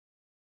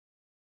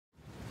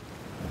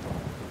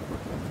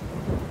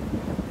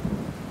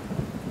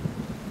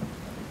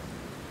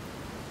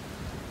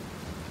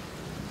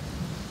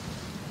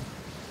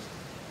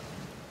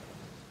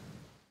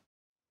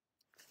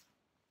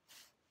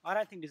I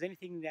don't think there's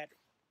anything that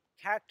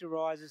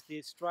characterises the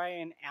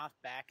Australian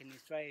outback and the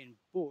Australian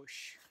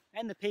bush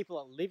and the people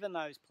that live in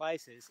those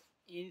places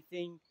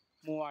anything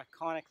more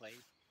iconically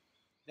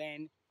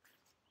than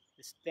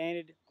the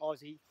standard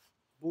Aussie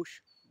bush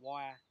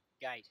wire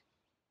gate.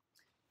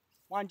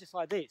 One just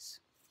like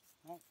this.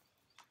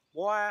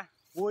 Wire,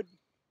 wood,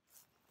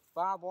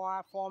 barbed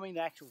wire forming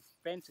the actual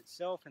fence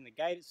itself and the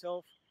gate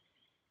itself,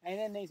 and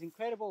then these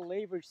incredible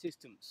leverage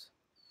systems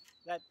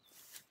that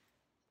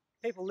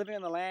people living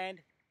on the land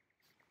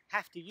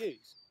have to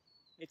use.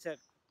 It's a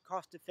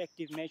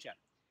cost-effective measure.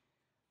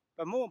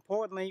 But more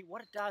importantly,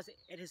 what it does,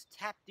 it has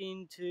tapped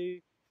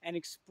into and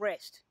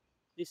expressed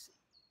this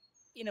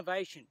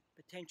innovation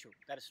potential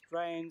that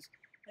Australians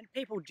and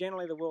people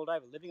generally the world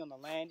over living on the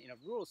land in a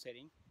rural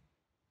setting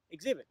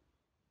exhibit.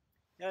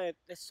 They're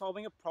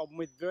solving a problem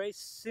with very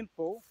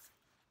simple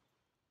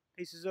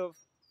pieces of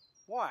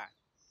wire.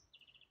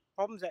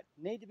 Problems that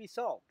need to be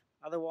solved,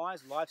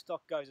 otherwise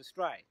livestock goes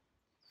astray.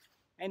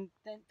 And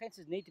then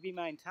fences need to be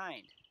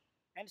maintained.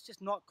 And it's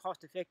just not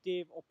cost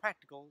effective or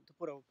practical to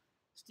put a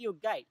steel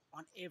gate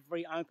on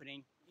every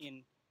opening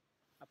in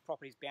a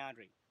property's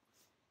boundary.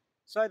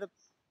 So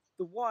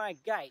the wire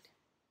gate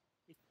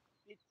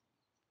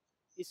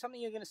is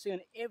something you're going to see on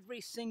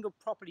every single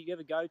property you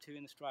ever go to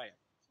in Australia,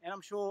 and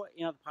I'm sure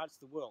in other parts of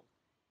the world.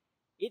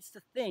 It's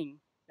the thing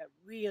that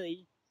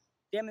really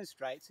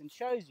demonstrates and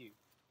shows you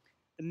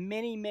the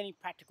many, many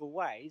practical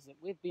ways that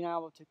we've been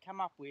able to come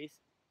up with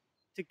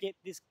to get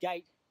this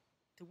gate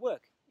to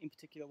work in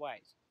particular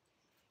ways.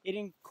 It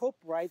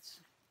incorporates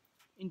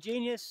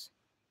ingenious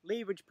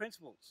leverage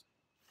principles,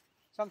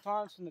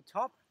 sometimes from the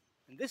top,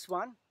 and this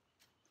one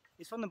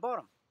is from the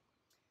bottom.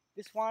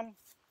 This one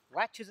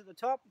latches at the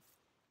top,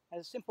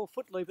 has a simple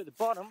foot loop at the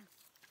bottom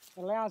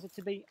that allows it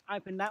to be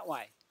opened that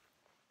way.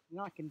 And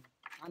I can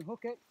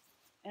unhook it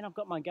and I've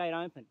got my gate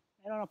open.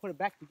 And when I put it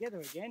back together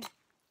again,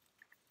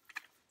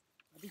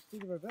 I just do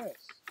the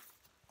reverse.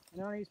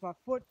 And I use my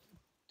foot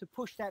to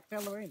push that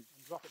fella in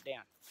and drop it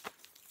down.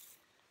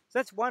 So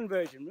that's one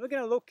version. We're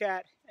going to look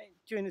at,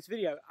 during this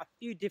video, a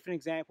few different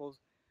examples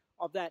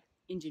of that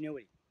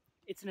ingenuity.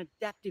 It's an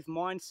adaptive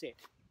mindset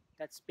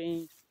that's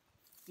being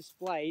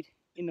displayed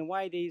in the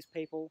way these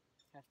people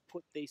have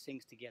put these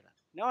things together.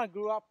 Now, I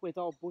grew up with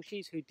old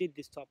bushies who did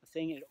this type of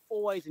thing, and it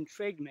always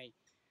intrigued me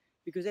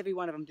because every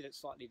one of them did it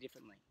slightly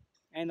differently.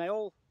 And they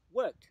all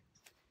worked,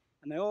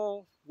 and they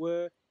all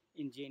were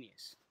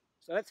ingenious.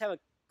 So let's have a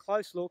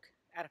close look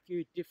at a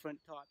few different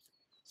types.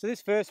 So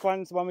this first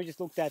one is the one we just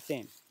looked at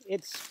then.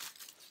 It's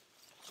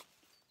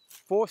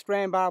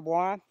 4-strand barbed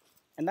wire,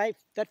 and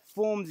that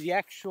forms the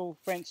actual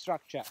fence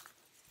structure.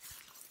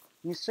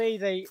 You see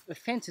the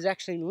fence is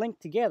actually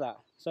linked together.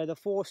 So the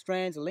 4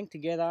 strands are linked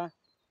together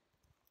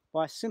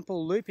by a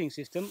simple looping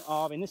system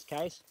of, in this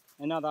case,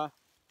 another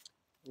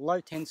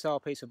low tensile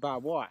piece of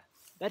barbed wire.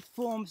 That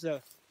forms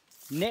the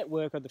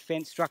network of the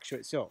fence structure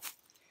itself.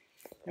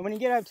 And when you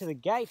get over to the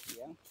gate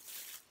here,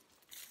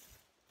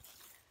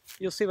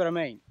 you'll see what I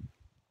mean.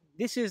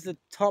 This is the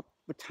top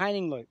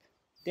retaining loop.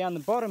 Down the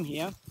bottom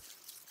here,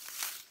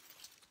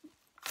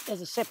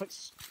 there's a separate,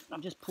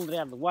 I've just pulled it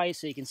out of the way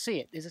so you can see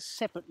it, there's a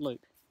separate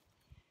loop.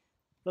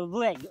 The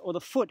leg or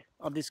the foot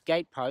of this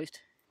gate post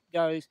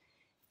goes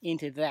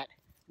into that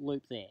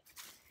loop there.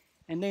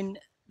 And then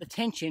the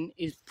tension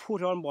is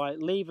put on by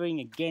levering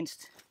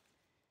against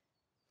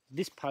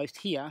this post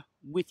here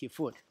with your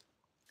foot.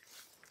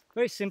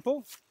 Very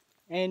simple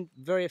and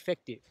very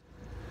effective.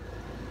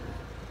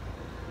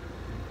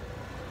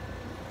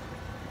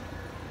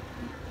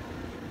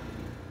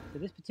 So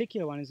this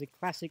particular one is a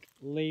classic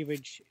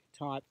leverage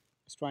type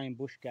Australian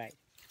bush gate.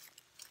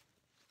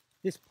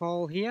 This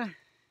pole here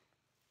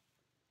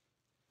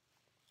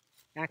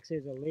acts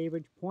as a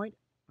leverage point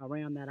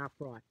around that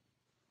upright.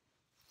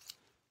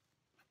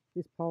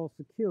 This pole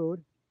is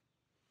secured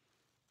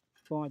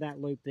by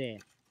that loop there.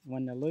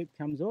 When the loop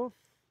comes off,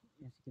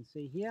 as you can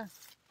see here,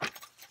 the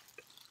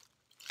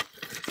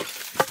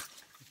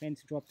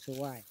fence drops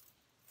away.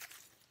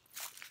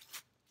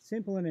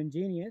 Simple and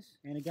ingenious,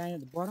 and again at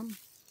the bottom,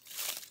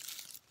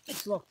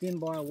 it's locked in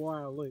by a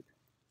wire loop.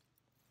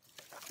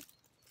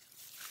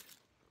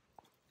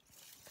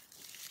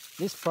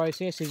 This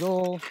process is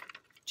all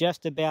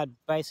just about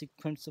basic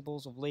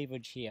principles of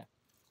leverage here.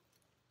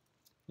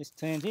 This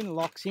turns in,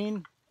 locks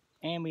in,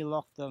 and we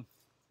lock the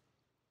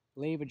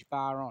leverage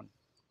bar on.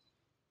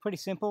 Pretty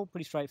simple,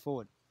 pretty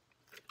straightforward.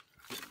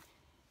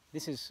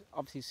 This is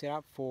obviously set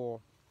up for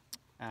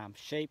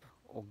sheep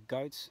or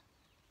goats.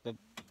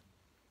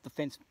 The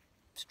fence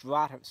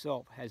strata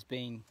itself has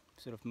been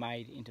sort of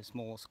made into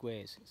smaller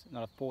squares. It's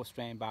not a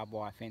 4-strand barbed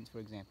wire fence, for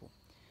example.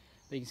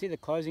 But you can see the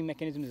closing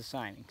mechanism is the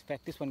same. In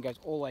fact, this one goes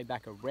all the way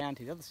back around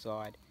to the other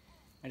side,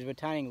 and there's a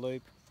retaining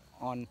loop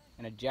on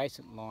an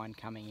adjacent line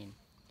coming in.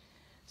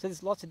 So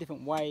there's lots of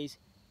different ways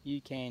you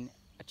can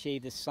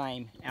achieve the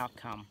same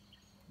outcome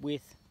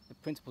with the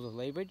principles of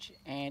leverage,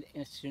 and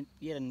it's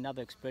yet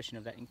another expression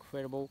of that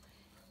incredible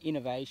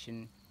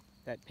innovation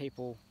that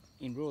people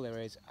in rural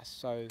areas are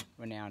so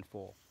renowned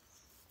for.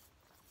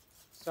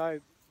 So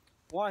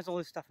why is all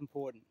this stuff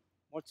important?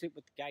 What's it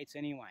with the gates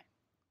anyway?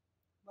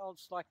 Well,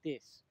 it's like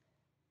this.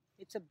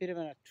 It's a bit of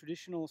a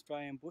traditional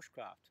Australian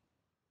bushcraft.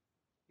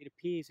 It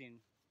appears in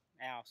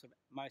our sort of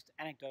most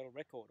anecdotal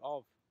record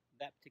of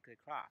that particular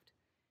craft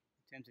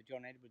in terms of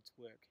John Edwards'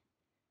 work,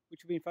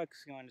 which we've been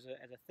focusing on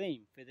as a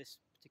theme for this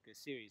particular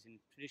series in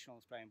traditional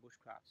Australian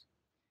bushcrafts.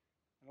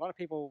 And a lot of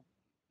people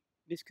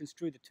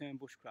misconstrue the term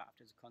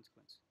bushcraft as a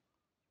consequence.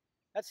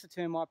 That's the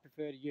term I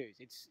prefer to use.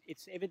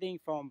 It's everything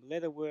from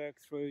leather work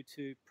through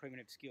to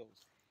primitive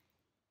skills,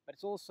 but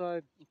it's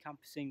also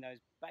encompassing those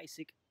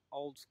basic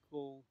old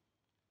school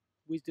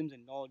wisdoms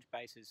and knowledge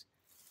bases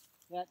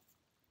that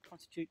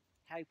constitute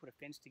how you put a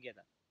fence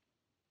together,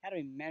 how do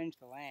we manage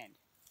the land,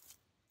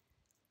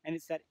 and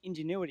it's that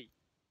ingenuity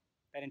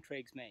that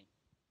intrigues me.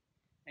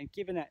 And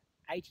given that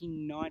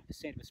 89%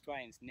 of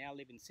Australians now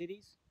live in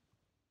cities,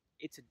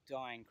 it's a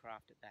dying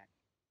craft at that.